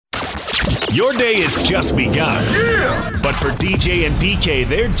Your day has just begun. Yeah! But for DJ and PK,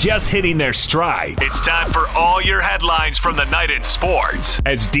 they're just hitting their stride. It's time for all your headlines from the night in sports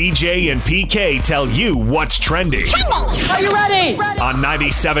as DJ and PK tell you what's trending. Are you ready? On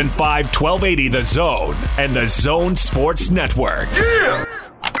 97.5 1280 The Zone and The Zone Sports Network. Yeah!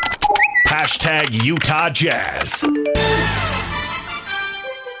 Hashtag Utah Jazz.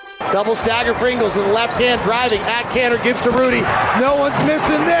 Double stagger Pringles with the left hand driving. At Cantor gives to Rudy. No one's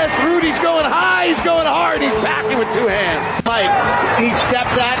missing this. Rudy's going high. He's going hard. He's packing with two hands. Mike, he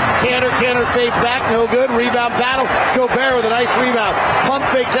steps at Cantor. Cantor fades back. No good. Rebound battle. Gobert with a nice rebound. Pump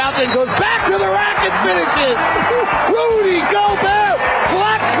fakes out, then goes back to the rack and finishes. Rudy Gobert.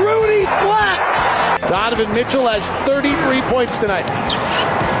 Flex. Rudy flex. Donovan Mitchell has 33 points tonight.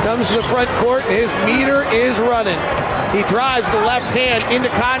 Comes to the front court, and his meter is running. He drives the left hand into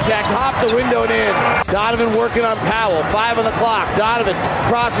contact, hop the window and in. Donovan working on Powell, 5 on the clock. Donovan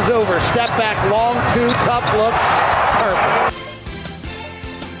crosses over, step back, long two, tough looks.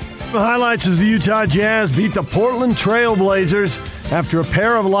 The highlights as the Utah Jazz beat the Portland Trail Blazers. After a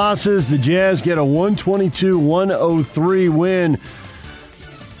pair of losses, the Jazz get a 122-103 win.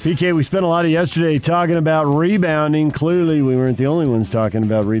 PK, we spent a lot of yesterday talking about rebounding. Clearly, we weren't the only ones talking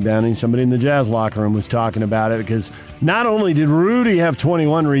about rebounding. Somebody in the Jazz locker room was talking about it because not only did Rudy have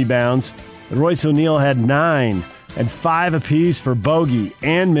 21 rebounds, but Royce O'Neal had 9 and 5 apiece for Bogey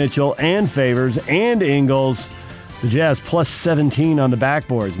and Mitchell and Favors and Ingles. The Jazz plus 17 on the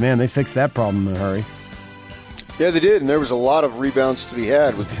backboards. Man, they fixed that problem in a hurry. Yeah, they did, and there was a lot of rebounds to be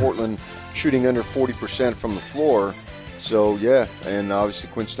had with Portland shooting under 40% from the floor. So, yeah, and obviously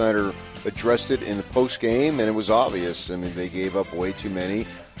Quinn Snyder addressed it in the post-game, and it was obvious. I mean, they gave up way too many,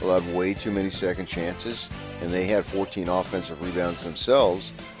 allowed way too many second chances, and they had 14 offensive rebounds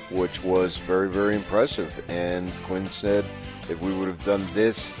themselves, which was very, very impressive. And Quinn said if we would have done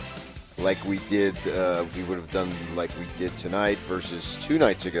this like we did, tonight versus 2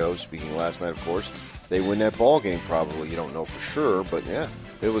 nights ago, speaking last night, of course, they win that ball game probably. You don't know for sure, but, yeah,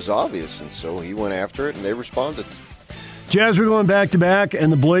 it was obvious. And so he went after it, and they responded. Jazz were going back-to-back,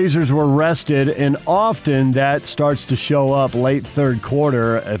 and the Blazers were rested, and often that starts to show up late third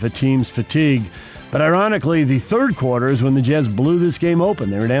quarter if a team's fatigued. But ironically, the third quarter is when the Jazz blew this game open.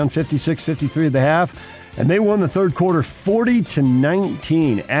 They were down 56-53 at the half, and they won the third quarter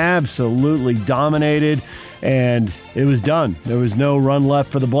 40-19. Absolutely dominated, and it was done. There was no run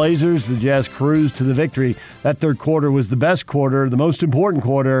left for the Blazers. The Jazz cruised to the victory. That third quarter was the best quarter, the most important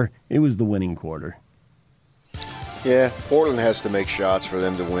quarter. It was the winning quarter. Yeah, Portland has to make shots for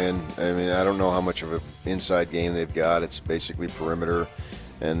them to win. I mean, I don't know how much of an inside game they've got. It's basically perimeter,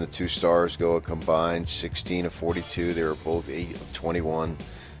 and the two stars go a combined 16 of 42. They were both 8 of 21.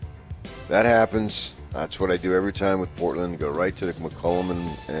 That happens. That's what I do every time with Portland. Go right to the McCollum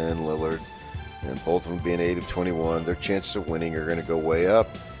and Lillard, and both of them being 8 of 21. Their chances of winning are going to go way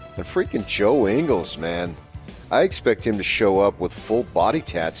up. And freaking Joe Ingles, man. I expect him to show up with full body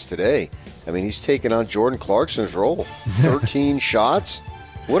tats today. I mean, he's taking on Jordan Clarkson's role. 13 shots?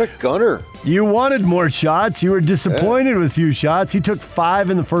 What a gunner. You wanted more shots. You were disappointed with few shots. He took 5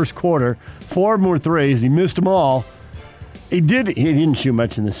 in the first quarter, 4 more threes. He missed them all. He didn't shoot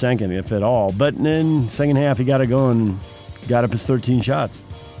much in the second, if at all. But in the second half, he got to go and got up his 13 shots.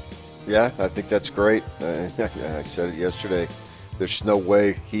 Yeah, I think that's great. I said it yesterday. There's no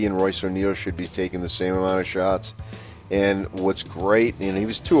way he and Royce O'Neal should be taking the same amount of shots. And what's great, and he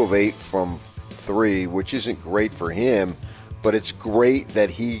was 2 of 8 from 3, which isn't great for him, but it's great that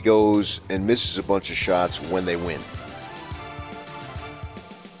he goes and misses a bunch of shots when they win.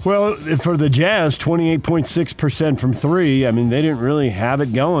 Well, for the Jazz, 28.6% from 3. I mean, they didn't really have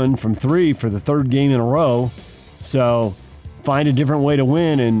it going from 3 for the third game in a row. So find a different way to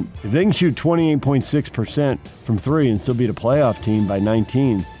win. And if they can shoot 28.6% from 3 and still beat a playoff team by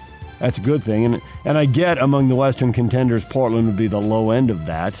 19, that's a good thing. And I get among the Western contenders, Portland would be the low end of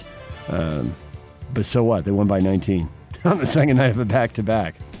that. But so what? They won by 19 on the second night of a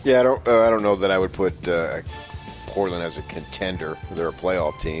back-to-back. Yeah, I don't know that I would put Portland as a contender. They're a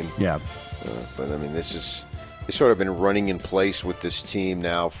playoff team. Yeah. But, I mean, they've sort of been running in place with this team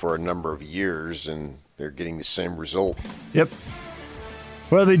now for a number of years, and they're getting the same result. Yep.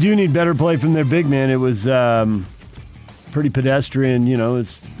 Well, they do need better play from their big man. It was pretty pedestrian. You know,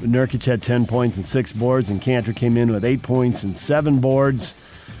 Nurkic had 10 points and 6 boards, and Cantor came in with 8 points and 7 boards.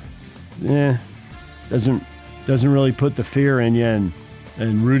 Doesn't really put the fear in you, and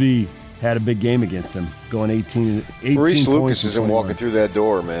Rudy had a big game against him, going 18 Maurice points. Lucas isn't walking through that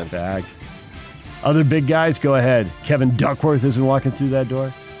door, man. Fact. Other big guys, go ahead. Kevin Duckworth isn't walking through that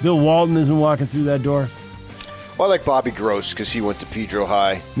door. Bill Walton isn't walking through that door. Well, I like Bobby Gross because he went to Pedro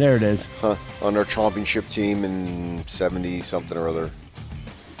High. There it is. On our championship team in 70-something or other.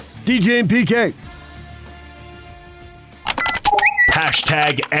 DJ and PK.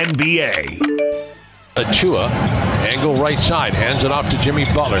 Hashtag NBA. Achua, angle right side, hands it off to Jimmy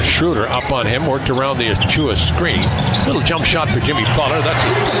Butler. Schroeder up on him, worked around the Achua screen. Little jump shot for Jimmy Butler. That's a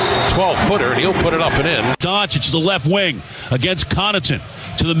 12-footer, and he'll put it up and in. Doncic to the left wing against Connaughton.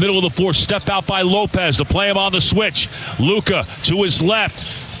 To the middle of the floor, step out by Lopez to play him on the switch. Luka to his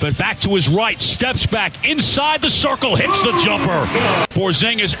left, but back to his right, steps back inside the circle, hits the jumper.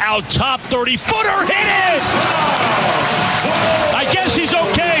 Porzingis out top, 30-footer, hit it! I guess he's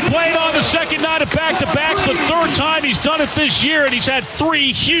okay. Played on the second night of back-to-backs, the third time he's done it this year, and he's had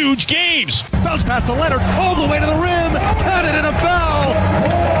 3 huge games. Bounce pass to Leonard, all the way to the rim, counted and a foul.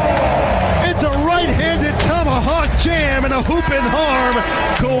 It's a right-handed tomahawk jam and a hoop and harm.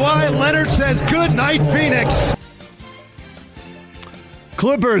 Kawhi Leonard says good night, Phoenix.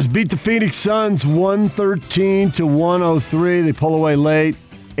 Clippers beat the Phoenix Suns 113-103. They pull away late.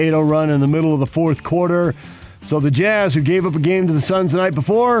 8-0 run in the middle of the fourth quarter. So the Jazz, who gave up a game to the Suns the night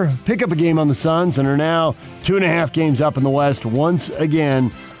before, pick up a game on the Suns and are now 2.5 games up in the West. Once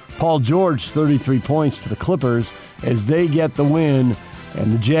again, Paul George, 33 points for the Clippers as they get the win.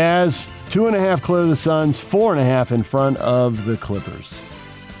 And the Jazz, 2.5 clear of the Suns, 4.5 in front of the Clippers.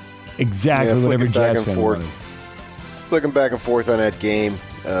 Exactly what every Jazz fan wanted. Flicking back and forth on that game,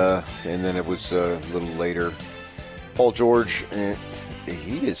 and then it was a little later. Paul George,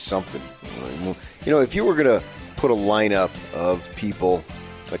 he is something. You know, if you were going to put a lineup of people,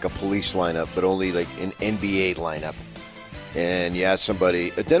 like a police lineup, but only like an NBA lineup, and you ask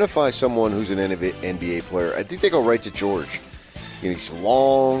somebody, identify someone who's an NBA player, I think they go right to George. You know, he's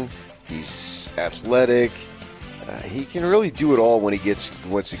long, he's athletic, he can really do it all when he gets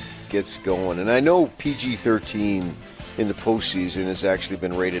going. And I know PG-13 in the postseason has actually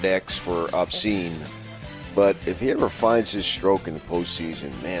been rated X for obscene. But if he ever finds his stroke in the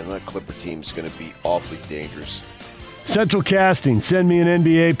postseason, man, that Clipper team is going to be awfully dangerous. Central Casting, send me an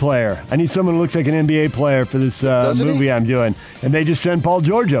NBA player. I need someone who looks like an NBA player for this movie I'm doing. And they just send Paul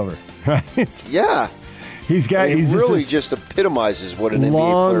George over, right? Yeah. He really just epitomizes what an NBA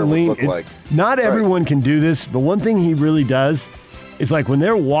player would look like. Not everyone can do this, but one thing he really does is like when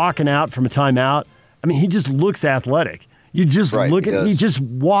they're walking out from a timeout, I mean, he just looks athletic. You just look at he just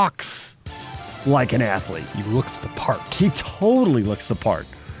walks like an athlete. He looks the part. He totally looks the part.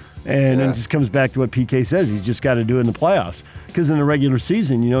 And it just comes back to what PK says. He's just got to do it in the playoffs. Because in the regular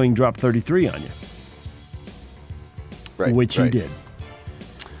season, you know he can drop 33 on you. Right. Which he did.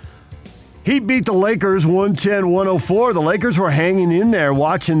 Heat beat the Lakers 110-104. The Lakers were hanging in there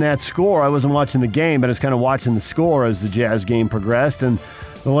watching that score. I wasn't watching the game, but I was kind of watching the score as the Jazz game progressed. And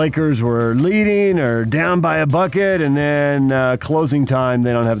the Lakers were leading or down by a bucket. And then closing time,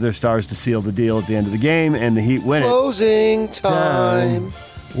 they don't have their stars to seal the deal at the end of the game. And the Heat win it. Closing time.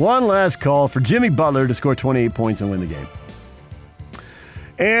 One last call for Jimmy Butler to score 28 points and win the game.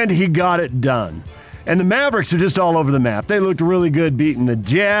 And he got it done. And the Mavericks are just all over the map. They looked really good beating the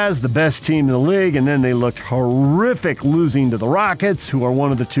Jazz, the best team in the league, and then they looked horrific losing to the Rockets, who are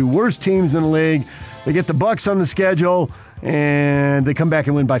one of the 2 worst teams in the league. They get the Bucks on the schedule, and they come back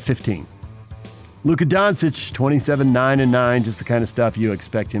and win by 15. Luka Doncic, 27, 9-9, just the kind of stuff you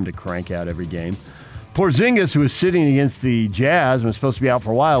expect him to crank out every game. Porzingis, who was sitting against the Jazz and was supposed to be out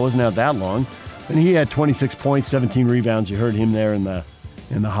for a while, wasn't out that long, and he had 26 points, 17 rebounds. You heard him there in the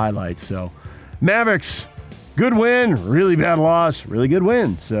highlights, so... Mavericks, good win, really bad loss, really good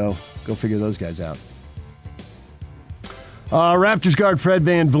win. So go figure those guys out. Raptors guard Fred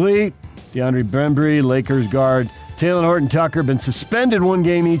VanVleet, DeAndre Bembry, Lakers guard Talen Horton-Tucker been suspended 1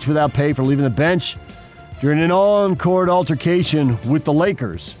 game each without pay for leaving the bench during an on-court altercation with the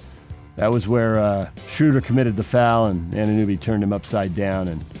Lakers. That was where Schroeder committed the foul and Anunoby turned him upside down,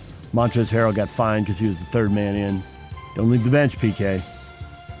 and Montrezl Harrell got fined because he was the 3rd man in. Don't leave the bench, PK.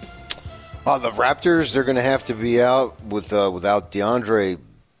 The Raptors, they're going to have to be out without DeAndre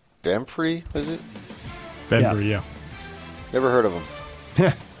Bembry, is it? Bembry, yeah. Never heard of him.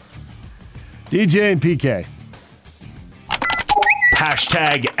 DJ and PK.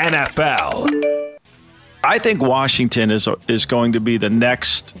 Hashtag NFL. I think Washington is going to be the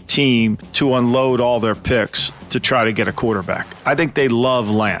next team to unload all their picks to try to get a quarterback. I think they love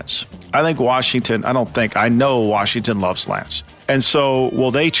Lance. I know Washington loves Lance. And so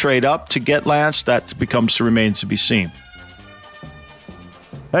will they trade up to get Lance? That remains to be seen.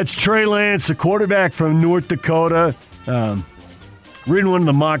 That's Trey Lance, the quarterback from North Dakota. Reading one of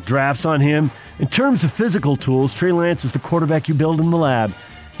the mock drafts on him. In terms of physical tools, Trey Lance is the quarterback you build in the lab.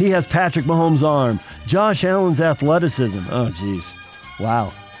 He has Patrick Mahomes' arm. Josh Allen's athleticism. Oh, geez.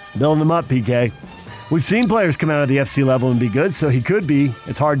 Wow. Building them up, PK. We've seen players come out of the FC level and be good, so he could be.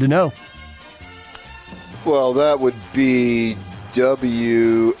 It's hard to know. Well, that would be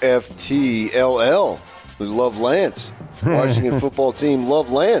WFTLL. We love Lance. Washington football team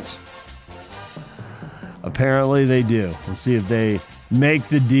love Lance. Apparently they do. We'll see if they make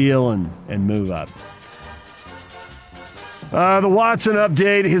the deal and move up. The Watson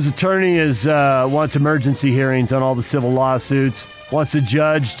update. His attorney wants emergency hearings on all the civil lawsuits. Wants the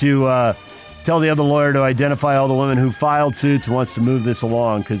judge to tell the other lawyer to identify all the women who filed suits and wants to move this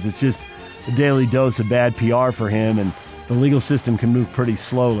along because it's just a daily dose of bad PR for him, and the legal system can move pretty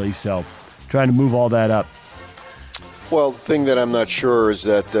slowly, so trying to move all that up. Well, the thing that I'm not sure is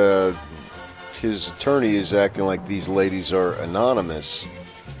that his attorney is acting like these ladies are anonymous,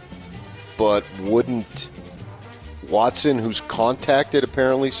 but wouldn't Watson, who's contacted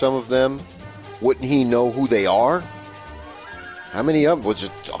apparently some of them, wouldn't he know who they are? How many of them? Was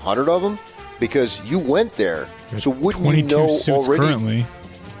it 100 of them? Because you went there, so wouldn't you know already? Currently.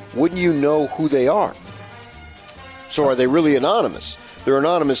 Wouldn't you know who they are? So are they really anonymous? They're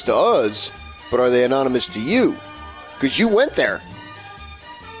anonymous to us, but are they anonymous to you? Because you went there.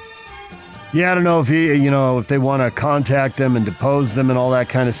 Yeah, I don't know if if they want to contact them and depose them and all that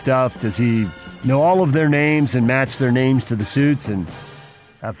kind of stuff. Does he know all of their names and match their names to the suits and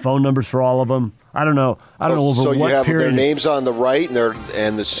have phone numbers for all of them? I don't know. I don't know over so what you have period. Their names on the right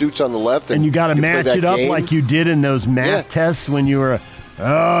and the suits on the left, and you got to match it up game? like you did in those math tests when you were.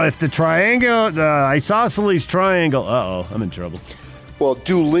 Oh, if the triangle, isosceles triangle. I'm in trouble. Well,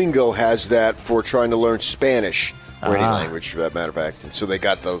 Duolingo has that for trying to learn Spanish or any language, for that matter of fact. And so they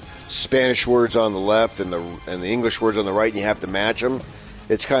got the Spanish words on the left and the English words on the right, and you have to match them.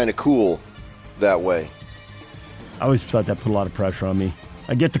 It's kind of cool that way. I always thought that put a lot of pressure on me.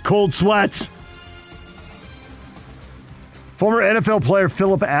 I get the cold sweats. Former NFL player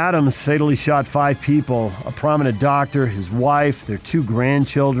Philip Adams fatally shot 5 people, a prominent doctor, his wife, their 2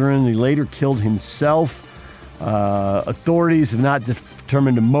 grandchildren. He later killed himself. Authorities have not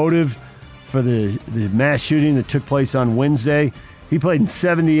determined a motive for the mass shooting that took place on Wednesday. He played in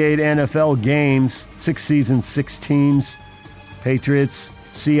 78 NFL games, 6 seasons, 6 teams. Patriots,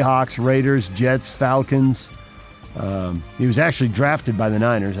 Seahawks, Raiders, Jets, Falcons. He was actually drafted by the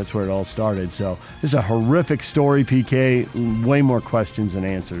Niners. That's where it all started. So this is a horrific story, PK. Way more questions than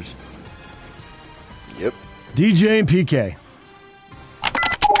answers. Yep. DJ and PK.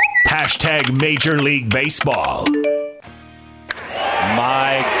 Hashtag Major League Baseball.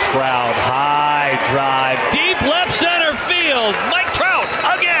 Mike Trout, high drive, deep left center field. Mike Trout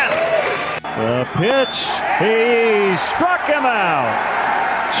again. The pitch, he struck him out.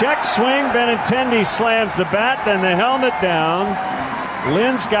 Check swing, Benintendi slams the bat, then the helmet down.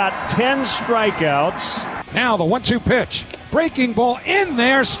 Lynn's got 10 strikeouts. Now the 1-2 pitch. Breaking ball in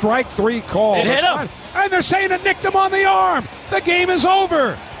there, strike 3 call. It hit him. And they're saying it nicked him on the arm. The game is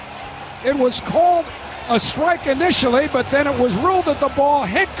over. It was called a strike initially, but then it was ruled that the ball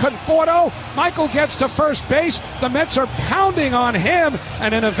hit Conforto. Michael gets to first base. The Mets are pounding on him,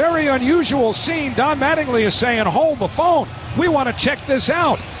 and in a very unusual scene, Don Mattingly is saying, hold the phone. We want to check this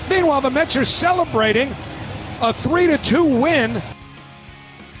out. Meanwhile, the Mets are celebrating a 3-2 win.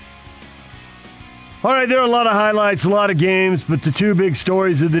 All right, there are a lot of highlights, a lot of games, but the 2 big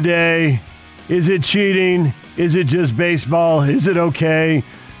stories of the day. Is it cheating? Is it just baseball? Is it okay?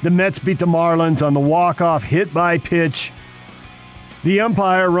 The Mets beat the Marlins on the walk-off hit by pitch. The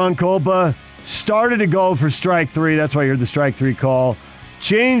umpire, Ron Kolpa, started to go for strike 3. That's why you heard the strike 3 call.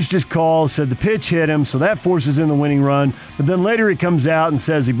 Changed his call, said the pitch hit him, so that forces in the winning run. But then later he comes out and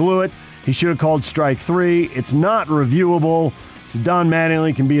says he blew it. He should have called strike 3. It's not reviewable. So Don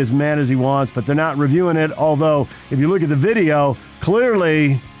Mattingly can be as mad as he wants, but they're not reviewing it. Although, if you look at the video,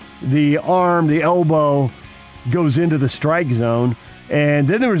 clearly the arm, the elbow, goes into the strike zone. And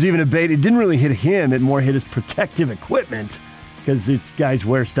then there was even a debate. It didn't really hit him. It more hit his protective equipment because these guys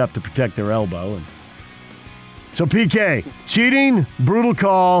wear stuff to protect their elbow. And so, PK, cheating, brutal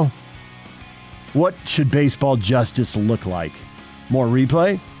call. What should baseball justice look like? More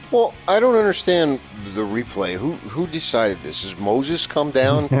replay? Well, I don't understand the replay. Who decided this? Has Moses come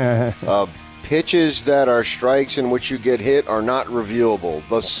down? Pitches that are strikes in which you get hit are not reviewable,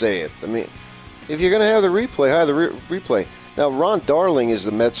 thus saith. I mean, if you're going to have the replay, have the replay. Now, Ron Darling is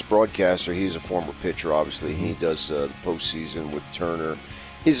the Mets broadcaster. He's a former pitcher, obviously. He does the postseason with Turner.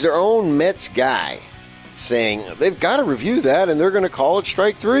 He's their own Mets guy saying they've got to review that, and they're going to call it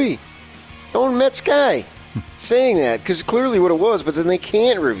strike 3. Their own Mets guy. saying that because clearly what it was, but then they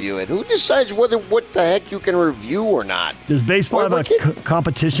can't review it. Who decides what the heck you can review or not? Does baseball have a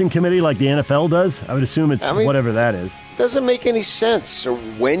competition committee like the NFL does? I would assume it's whatever that is. Doesn't make any sense, or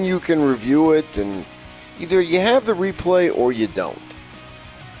when you can review it, and either you have the replay or you don't.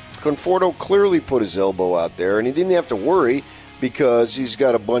 Conforto clearly put his elbow out there, and he didn't have to worry because he's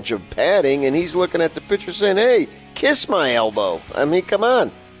got a bunch of padding, and he's looking at the pitcher saying, hey, kiss my elbow. I mean, come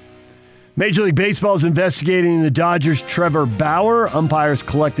on. Major League Baseball is investigating the Dodgers' Trevor Bauer. Umpires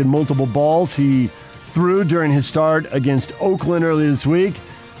collected multiple balls he threw during his start against Oakland earlier this week.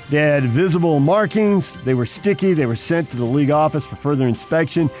 They had visible markings. They were sticky. They were sent to the league office for further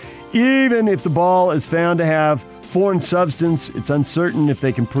inspection. Even if the ball is found to have foreign substance, it's uncertain if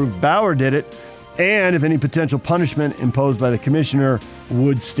they can prove Bauer did it and if any potential punishment imposed by the commissioner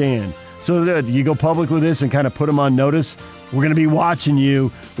would stand. So that you go public with this and kind of put them on notice. We're going to be watching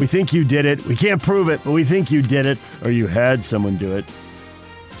you. We think you did it. We can't prove it, but we think you did it, or you had someone do it.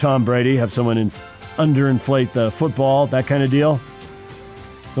 Tom Brady, have someone underinflate the football, that kind of deal.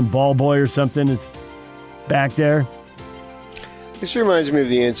 Some ball boy or something is back there. This reminds me of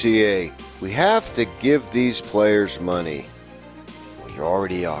the NCAA. We have to give these players money. Well, you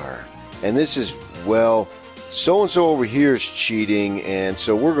already are. And this is, well, so-and-so over here is cheating, and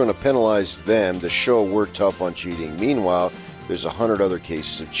so we're going to penalize them to show we're tough on cheating. Meanwhile, there's 100 other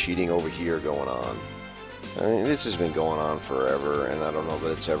cases of cheating over here going on. I mean, this has been going on forever, and I don't know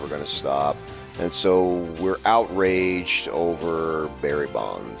that it's ever going to stop. And so we're outraged over Barry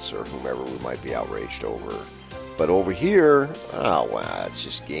Bonds or whomever we might be outraged over. But over here, it's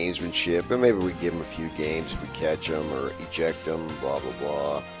just gamesmanship. And maybe we give them a few games if we catch them or eject them, blah, blah,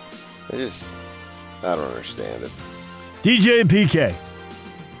 blah. I don't understand it. DJ and PK.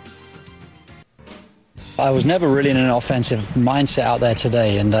 I was never really in an offensive mindset out there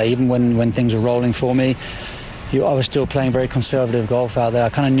today, and even when things were rolling for me, I was still playing very conservative golf out there. I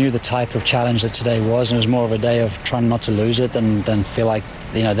kind of knew the type of challenge that today was, and it was more of a day of trying not to lose it than feel like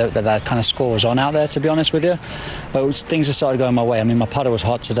that kind of score was on out there, to be honest with you. But things have started going my way. I mean, my putter was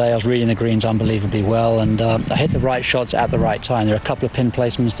hot today. I was reading the greens unbelievably well, and I hit the right shots at the right time. There are a couple of pin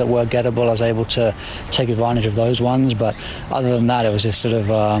placements that were gettable. I was able to take advantage of those ones, but other than that, it was just sort of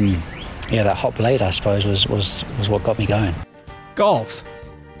that hot blade, I suppose, was what got me going. Golf.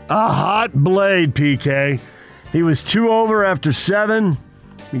 A hot blade, PK. He was 2 over after 7.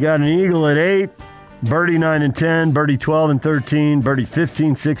 He got an eagle at 8. Birdie 9 and 10. Birdie 12 and 13. Birdie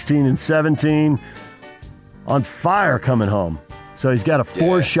 15, 16, and 17. On fire coming home. So he's got a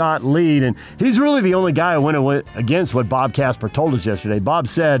 4-shot lead, and he's really the only guy who went against what Bob Casper told us yesterday. Bob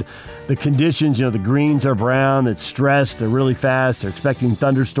said the conditions, the greens are brown, it's stressed, they're really fast, they're expecting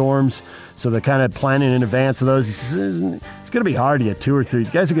thunderstorms, so they're kind of planning in advance of those. He says it's going to be hard to get 2 or 3. The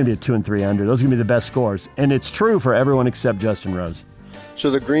guys are going to be at 2 and 3 under. Those are going to be the best scores, and it's true for everyone except Justin Rose.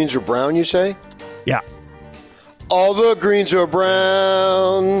 So the greens are brown, you say? Yeah. All the greens are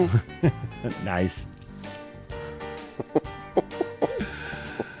brown. Nice.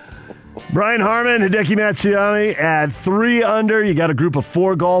 Brian Harman, Hideki Matsuyama at 3 under. You got a group of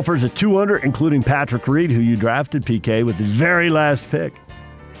 4 golfers at 2 under, including Patrick Reed, who you drafted, PK, with his very last pick.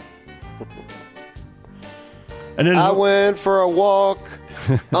 And then I went for a walk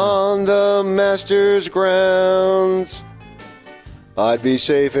on the Masters grounds. I'd be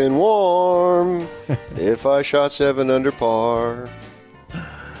safe and warm if I shot 7 under par.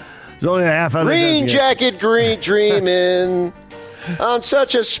 There's only a half other. Green jacket, green dreaming on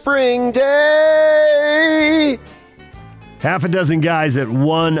such a spring day. Half a dozen guys at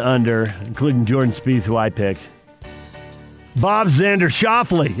 1 under, including Jordan Spieth, who I picked. Bob Xander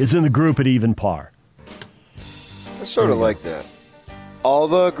Schauffele is in the group at even par. I sort of like that. All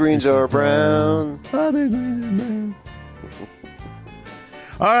the greens are brown. All the greens are brown.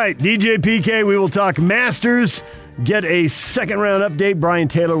 All right, DJ PK, we will talk Masters. Get a second round update. Brian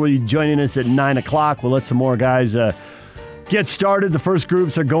Taylor will be joining us at 9 o'clock. We'll let some more guys get started. The first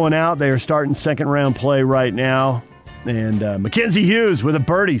groups are going out. They are starting second round play right now. And Mackenzie Hughes with a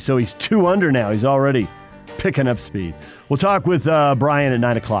birdie, so he's 2 under now. He's already picking up speed. We'll talk with Brian at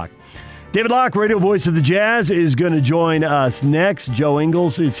 9 o'clock. David Locke, radio voice of the Jazz, is going to join us next. Joe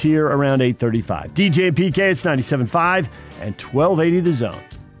Ingles is here around 8:35. DJ and PK, it's 97.5 and 1280 The Zone.